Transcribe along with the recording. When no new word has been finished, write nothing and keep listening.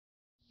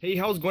Hey,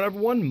 how's it going,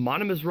 everyone? My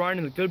name is Ryan,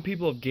 and the good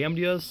people of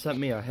Gamdias sent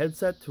me a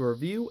headset to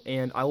review,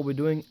 and I will be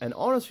doing an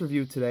honest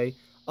review today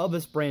of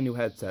this brand new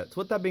headset.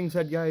 So with that being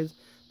said, guys,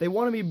 they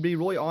wanted me to be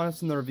really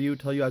honest in the review,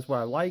 tell you guys what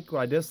I like,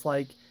 what I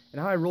dislike,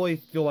 and how I really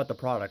feel about the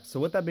product.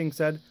 So with that being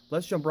said,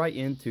 let's jump right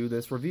into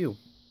this review.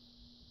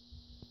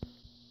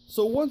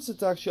 So once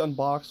it's actually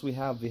unboxed, we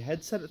have the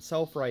headset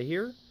itself right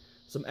here,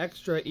 some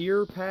extra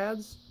ear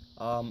pads,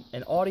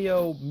 an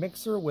audio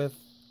mixer with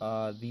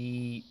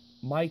the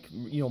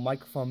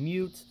microphone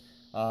mute,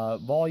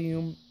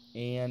 volume,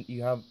 and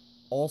you have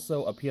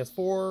also a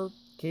PS4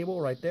 cable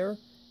right there, and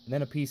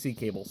then a PC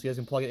cable. So you guys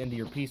can plug it into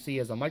your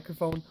PC as a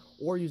microphone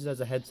or use it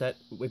as a headset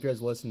if you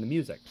guys listen to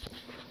music.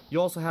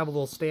 You also have a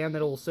little stand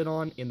that it will sit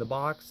on in the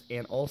box,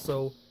 and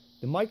also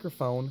the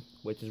microphone,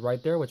 which is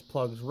right there, which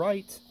plugs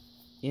right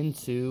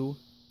into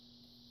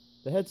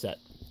the headset.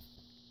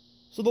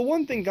 So the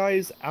one thing,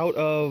 guys, out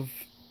of,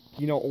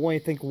 only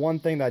think one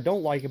thing that I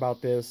don't like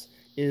about this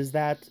is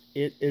that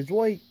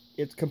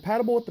it's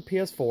compatible with the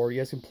PS4. You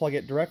guys can plug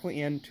it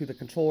directly into the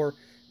controller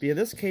via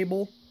this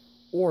cable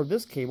or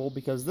this cable,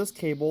 because this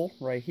cable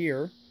right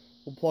here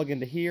will plug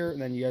into here,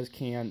 and then you guys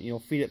can,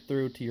 feed it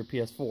through to your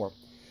PS4.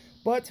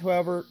 But,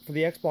 however, for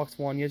the Xbox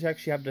One, you guys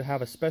actually have to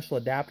have a special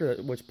adapter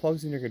which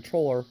plugs in your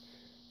controller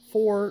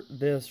for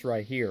this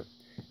right here.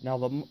 Now,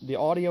 the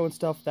audio and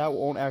stuff, that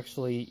won't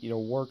actually,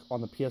 work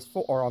on the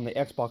PS4 or on the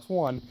Xbox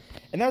One,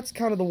 and that's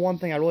kind of the one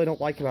thing I really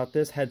don't like about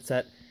this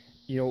headset.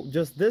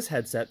 Just this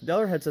headset. The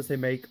other headsets they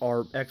make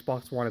are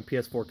Xbox One and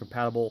PS4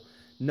 compatible.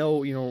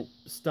 No,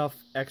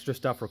 extra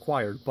stuff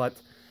required. But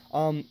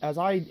as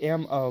I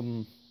am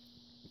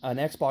an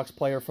Xbox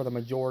player for the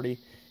majority,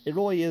 it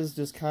really is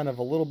just kind of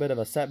a little bit of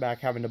a setback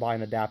having to buy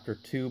an adapter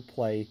to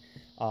play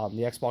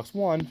the Xbox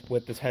One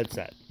with this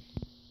headset.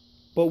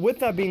 But with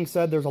that being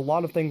said, there's a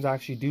lot of things I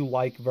actually do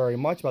like very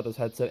much about this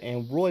headset,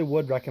 and really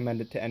would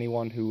recommend it to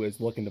anyone who is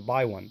looking to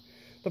buy one.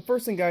 The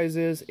first thing, guys,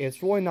 is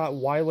it's really not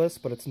wireless,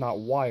 but it's not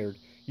wired.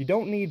 You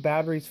don't need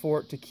batteries for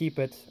it to keep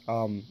it,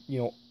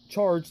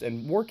 charged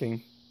and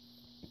working.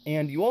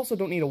 And you also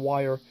don't need a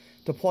wire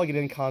to plug it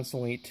in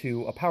constantly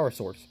to a power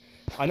source.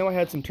 I know I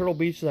had some Turtle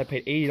Beaches I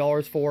paid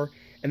 $80 for,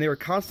 and they were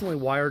constantly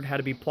wired, had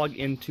to be plugged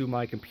into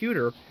my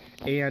computer,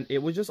 and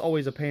it was just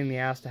always a pain in the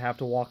ass to have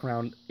to walk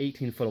around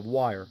 18 foot of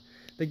wire.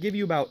 They give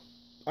you about,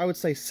 I would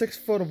say, 6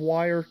 foot of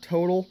wire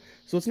total,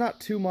 so it's not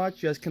too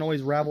much. You guys can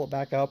always ravel it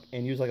back up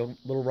and use like a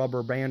little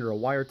rubber band or a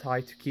wire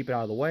tie to keep it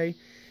out of the way.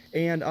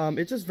 And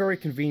it's just very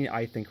convenient,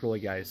 I think, really,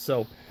 guys.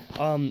 So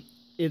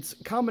it's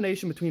a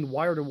combination between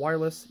wired and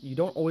wireless. You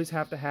don't always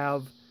have to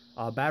have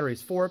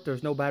batteries for it.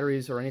 There's no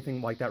batteries or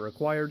anything like that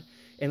required.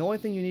 And the only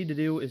thing you need to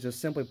do is just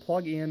simply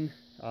plug in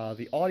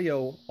the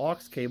audio aux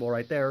cable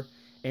right there,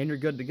 and you're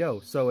good to go.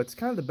 So it's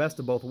kind of the best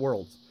of both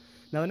worlds.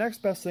 Now, the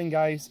next best thing,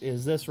 guys,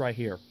 is this right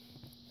here.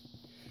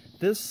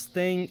 This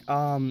thing,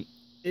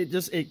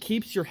 it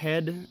keeps your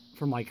head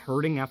from like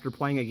hurting after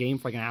playing a game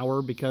for like an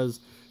hour, because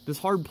this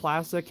hard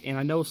plastic, and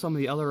I know some of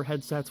the other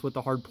headsets with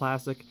the hard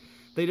plastic,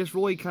 they just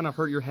really kind of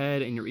hurt your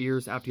head and your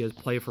ears after you guys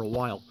play for a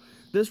while.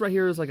 This right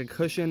here is like a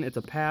cushion. It's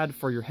a pad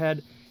for your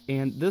head,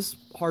 and this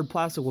hard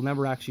plastic will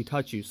never actually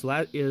touch you. So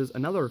that is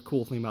another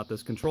cool thing about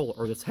this controller,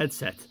 or this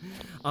headset.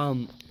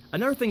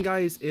 Another thing,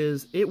 guys,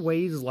 is it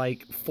weighs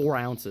like 4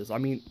 ounces. I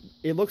mean,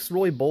 it looks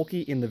really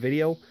bulky in the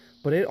video,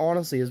 but it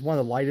honestly is one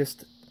of the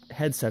lightest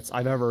headsets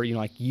I've ever,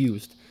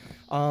 used.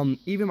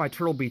 Even my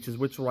Turtle Beaches,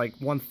 which were like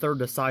 1/3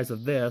 the size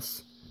of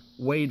this,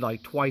 weighed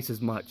like twice as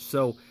much.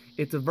 So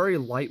it's a very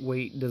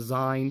lightweight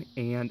design,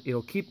 and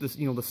it'll keep this,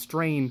 the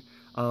strain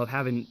of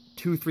having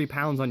 2-3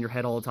 pounds on your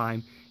head all the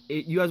time.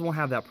 You guys won't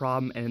have that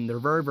problem, and they're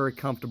very, very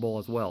comfortable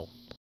as well.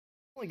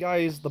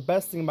 Guys, the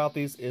best thing about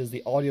these is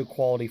the audio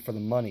quality for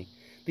the money.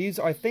 These,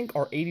 I think,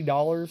 are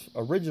 $80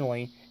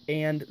 originally,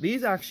 and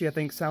these actually, I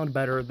think, sound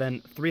better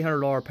than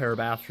 $300 pair of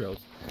Astros.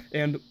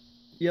 And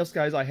yes,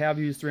 guys, I have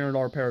used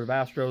 $300 pair of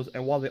Astros,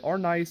 and while they are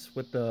nice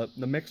with the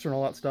mixer and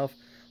all that stuff,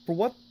 for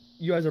what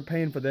you guys are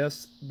paying for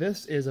this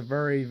is a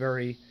very,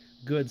 very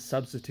good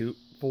substitute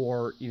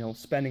for,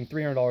 spending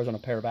 $300 on a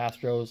pair of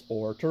Astros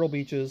or Turtle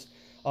Beaches,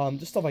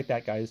 just stuff like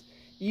that, guys.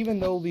 Even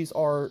though these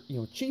are,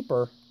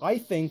 cheaper, I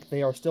think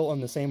they are still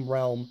in the same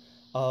realm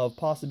of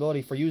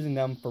possibility for using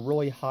them for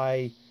really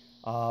high,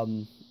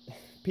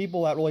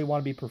 people that really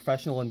want to be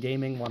professional in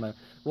gaming, want to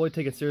really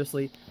take it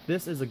seriously.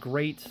 This is a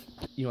great,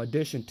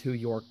 addition to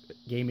your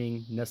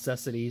gaming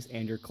necessities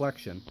and your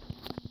collection.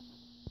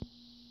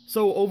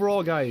 So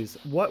overall, guys,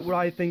 what would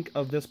I think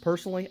of this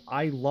personally?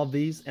 I love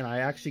these, and I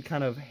actually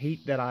kind of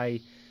hate that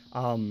I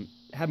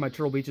had my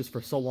Turtle Beaches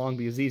for so long,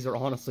 because these are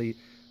honestly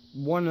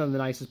one of the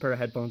nicest pair of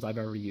headphones I've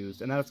ever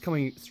used. And that's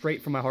coming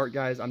straight from my heart,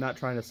 guys. I'm not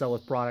trying to sell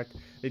this product.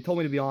 They told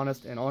me to be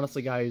honest, and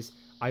honestly, guys,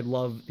 I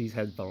love these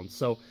headphones.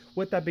 So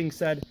with that being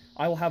said,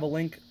 I will have a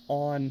link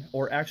on,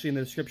 or actually in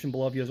the description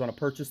below, if you guys want to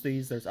purchase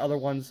these. There's other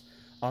ones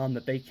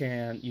that they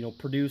can,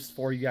 produce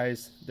for you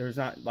guys. There's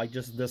not like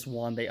just this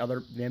one. They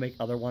make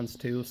other ones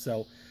too.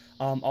 So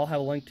I'll have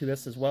a link to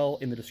this as well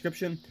in the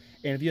description.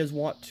 And if you guys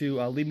want to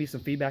leave me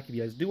some feedback, if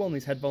you guys do own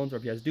these headphones, or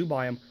if you guys do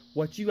buy them,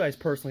 what you guys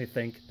personally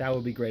think. That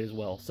would be great as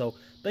well. So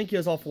thank you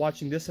guys all for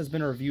watching. This has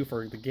been a review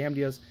for the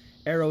Gamdias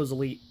EROS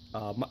Elite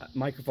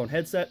microphone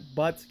headset.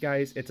 But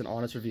guys, it's an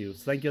honest review.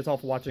 So thank you guys all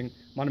for watching.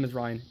 My name is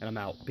Ryan, and I'm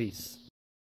out. Peace.